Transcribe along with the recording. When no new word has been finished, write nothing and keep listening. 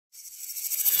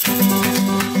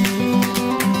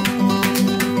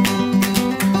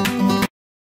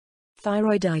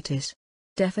Thyroiditis.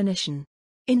 Definition.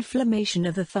 Inflammation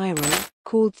of the thyroid,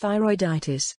 called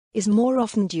thyroiditis, is more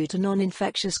often due to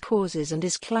non-infectious causes and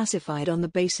is classified on the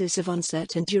basis of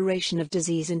onset and duration of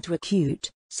disease into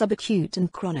acute, subacute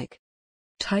and chronic.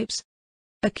 Types.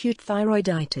 Acute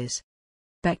thyroiditis.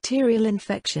 Bacterial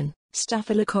infection,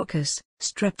 Staphylococcus,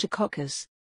 Streptococcus.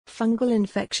 Fungal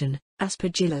infection,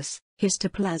 Aspergillus,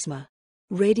 Histoplasma.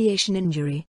 Radiation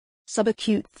injury.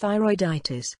 Subacute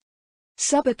thyroiditis.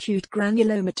 Subacute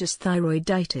granulomatous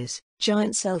thyroiditis,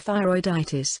 giant cell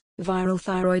thyroiditis, viral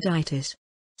thyroiditis.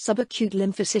 Subacute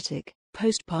lymphocytic,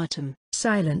 postpartum,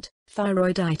 silent,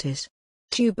 thyroiditis.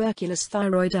 Tuberculous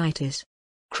thyroiditis.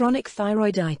 Chronic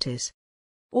thyroiditis.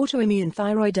 Autoimmune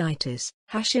thyroiditis,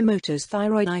 Hashimoto's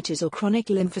thyroiditis or chronic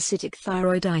lymphocytic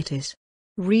thyroiditis.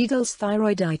 Riedel's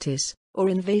thyroiditis, or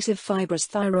invasive fibrous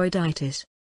thyroiditis.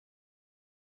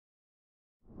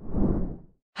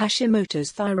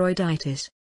 Hashimoto's thyroiditis.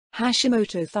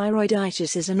 Hashimoto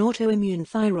thyroiditis is an autoimmune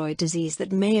thyroid disease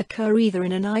that may occur either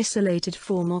in an isolated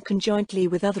form or conjointly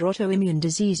with other autoimmune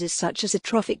diseases such as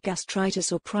atrophic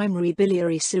gastritis or primary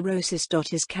biliary cirrhosis.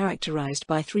 It is characterized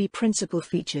by three principal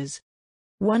features.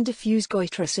 1. Diffuse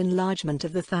goitrous enlargement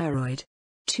of the thyroid.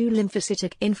 2.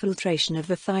 Lymphocytic infiltration of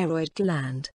the thyroid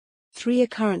gland. 3.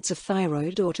 Occurrence of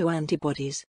thyroid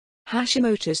autoantibodies.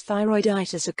 Hashimoto's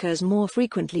thyroiditis occurs more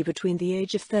frequently between the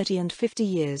age of 30 and 50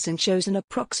 years and shows an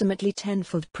approximately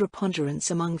tenfold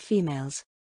preponderance among females.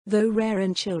 Though rare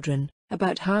in children,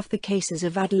 about half the cases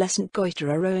of adolescent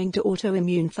goiter are owing to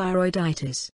autoimmune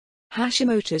thyroiditis.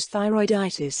 Hashimoto's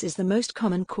thyroiditis is the most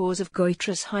common cause of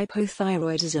goitrous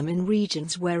hypothyroidism in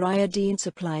regions where iodine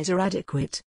supplies are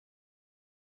adequate.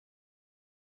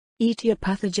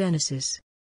 Pathogenesis.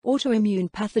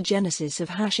 Autoimmune pathogenesis of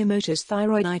Hashimoto's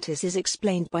thyroiditis is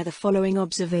explained by the following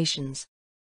observations.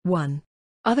 1.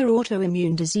 Other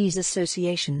autoimmune disease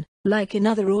association. Like in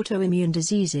other autoimmune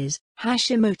diseases,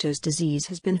 Hashimoto's disease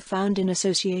has been found in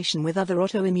association with other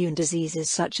autoimmune diseases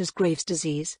such as Graves'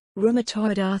 disease,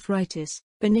 rheumatoid arthritis,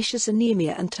 pernicious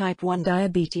anemia and type 1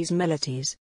 diabetes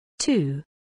mellitus. 2.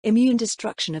 Immune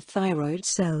destruction of thyroid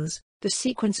cells. The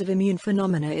sequence of immune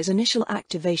phenomena is initial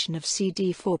activation of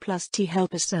CD4 plus T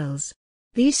helper cells.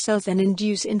 These cells then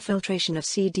induce infiltration of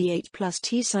CD8 plus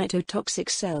T cytotoxic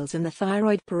cells in the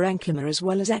thyroid parenchyma as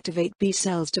well as activate B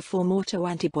cells to form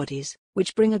autoantibodies,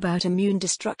 which bring about immune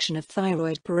destruction of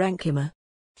thyroid parenchyma.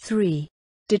 3.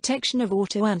 Detection of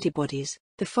autoantibodies.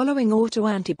 The following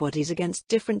autoantibodies against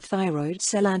different thyroid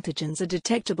cell antigens are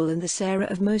detectable in the sera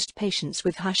of most patients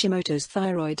with Hashimoto's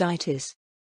thyroiditis.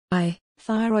 I.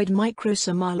 Thyroid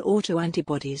microsomal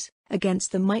autoantibodies,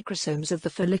 against the microsomes of the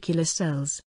follicular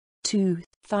cells. 2.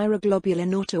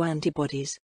 Thyroglobulin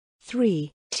autoantibodies.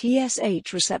 3.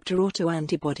 TSH receptor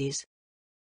autoantibodies.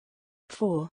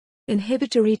 4.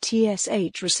 Inhibitory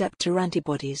TSH receptor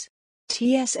antibodies.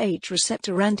 TSH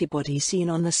receptor antibody seen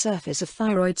on the surface of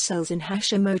thyroid cells in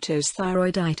Hashimoto's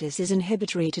thyroiditis is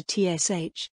inhibitory to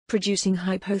TSH, producing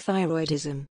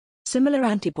hypothyroidism. Similar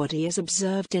antibody is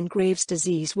observed in Graves'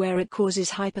 disease where it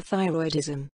causes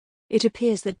hyperthyroidism. It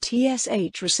appears that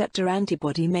TSH receptor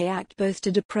antibody may act both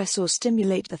to depress or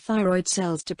stimulate the thyroid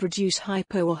cells to produce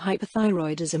hypo or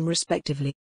hyperthyroidism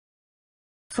respectively.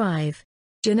 5.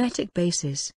 Genetic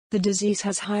basis. The disease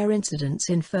has higher incidence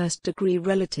in first-degree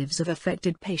relatives of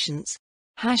affected patients.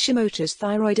 Hashimoto's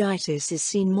thyroiditis is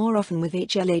seen more often with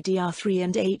HLA-DR3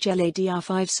 and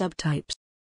HLA-DR5 subtypes.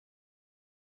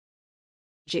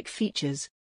 Features.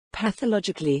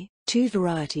 Pathologically, two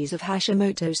varieties of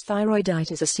Hashimoto's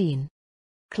thyroiditis are seen.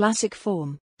 Classic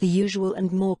form, the usual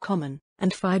and more common,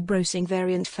 and fibrosing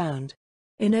variant found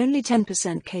in only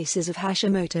 10% cases of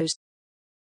Hashimoto's.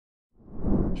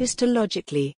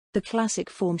 Histologically, the classic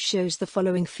form shows the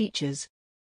following features.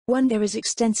 1. There is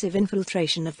extensive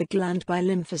infiltration of the gland by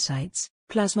lymphocytes,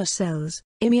 plasma cells,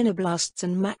 immunoblasts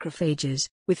and macrophages,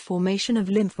 with formation of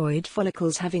lymphoid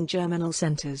follicles having germinal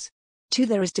centers. 2.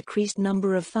 There is decreased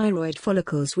number of thyroid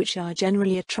follicles which are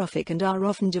generally atrophic and are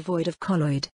often devoid of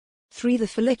colloid. 3. The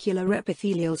follicular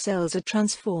epithelial cells are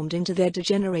transformed into their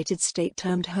degenerated state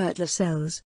termed Hurtler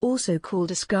cells, also called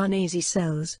Ascarnese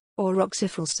cells, or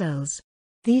oxyphil cells.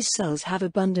 These cells have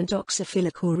abundant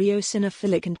oxyphilic or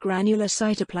eosinophilic and granular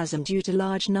cytoplasm due to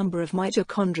large number of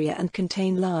mitochondria and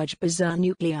contain large basal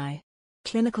nuclei.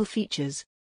 Clinical features.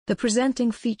 The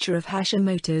presenting feature of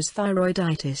Hashimoto's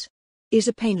thyroiditis is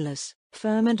a painless,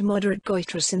 firm and moderate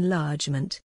goitrous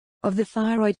enlargement of the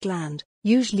thyroid gland,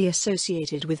 usually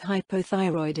associated with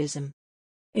hypothyroidism.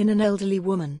 In an elderly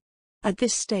woman. At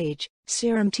this stage,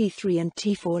 serum T3 and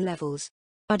T4 levels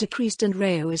are decreased and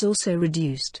RAO is also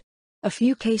reduced. A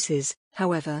few cases,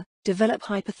 however, develop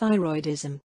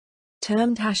hyperthyroidism.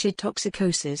 termed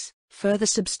hashitoxicosis, further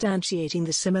substantiating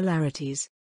the similarities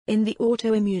in the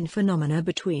autoimmune phenomena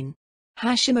between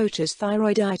Hashimoto's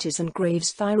thyroiditis and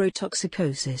Graves'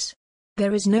 thyrotoxicosis.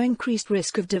 There is no increased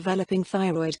risk of developing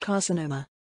thyroid carcinoma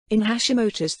in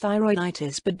Hashimoto's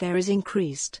thyroiditis, but there is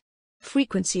increased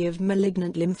frequency of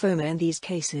malignant lymphoma in these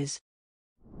cases.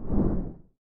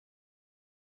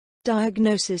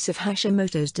 Diagnosis of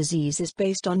Hashimoto's disease is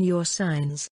based on your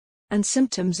signs and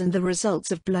symptoms and the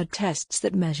results of blood tests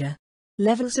that measure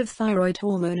levels of thyroid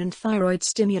hormone and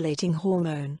thyroid-stimulating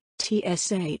hormone,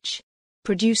 TSH,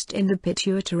 produced in the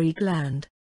pituitary gland.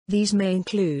 These may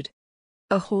include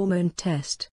a hormone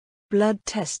test. Blood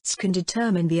tests can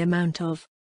determine the amount of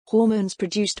hormones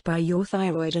produced by your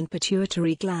thyroid and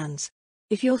pituitary glands.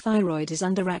 If your thyroid is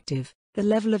underactive, the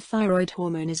level of thyroid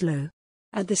hormone is low.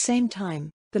 At the same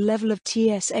time, the level of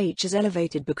TSH is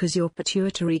elevated because your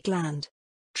pituitary gland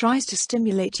tries to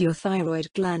stimulate your thyroid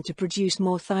gland to produce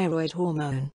more thyroid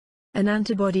hormone. An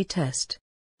antibody test.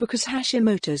 Because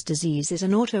Hashimoto's disease is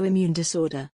an autoimmune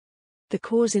disorder, the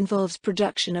cause involves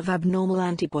production of abnormal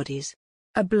antibodies.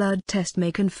 A blood test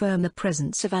may confirm the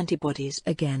presence of antibodies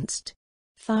against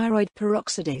thyroid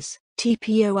peroxidase,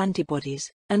 TPO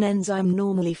antibodies, an enzyme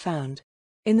normally found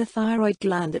in the thyroid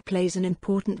gland that plays an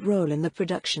important role in the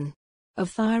production of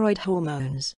thyroid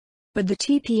hormones. But the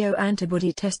TPO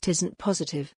antibody test isn't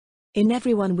positive in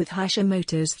everyone with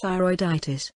Hashimoto's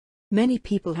thyroiditis. Many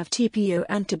people have TPO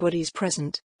antibodies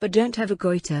present, but don't have a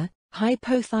goiter,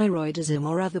 hypothyroidism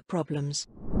or other problems.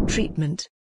 Treatment.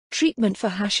 Treatment for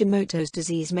Hashimoto's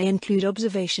disease may include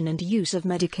observation and use of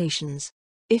medications.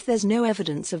 If there's no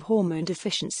evidence of hormone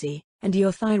deficiency, and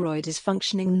your thyroid is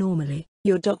functioning normally,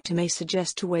 your doctor may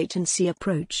suggest to wait and see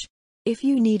approach. If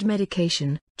you need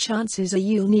medication, chances are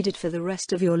you'll need it for the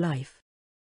rest of your life.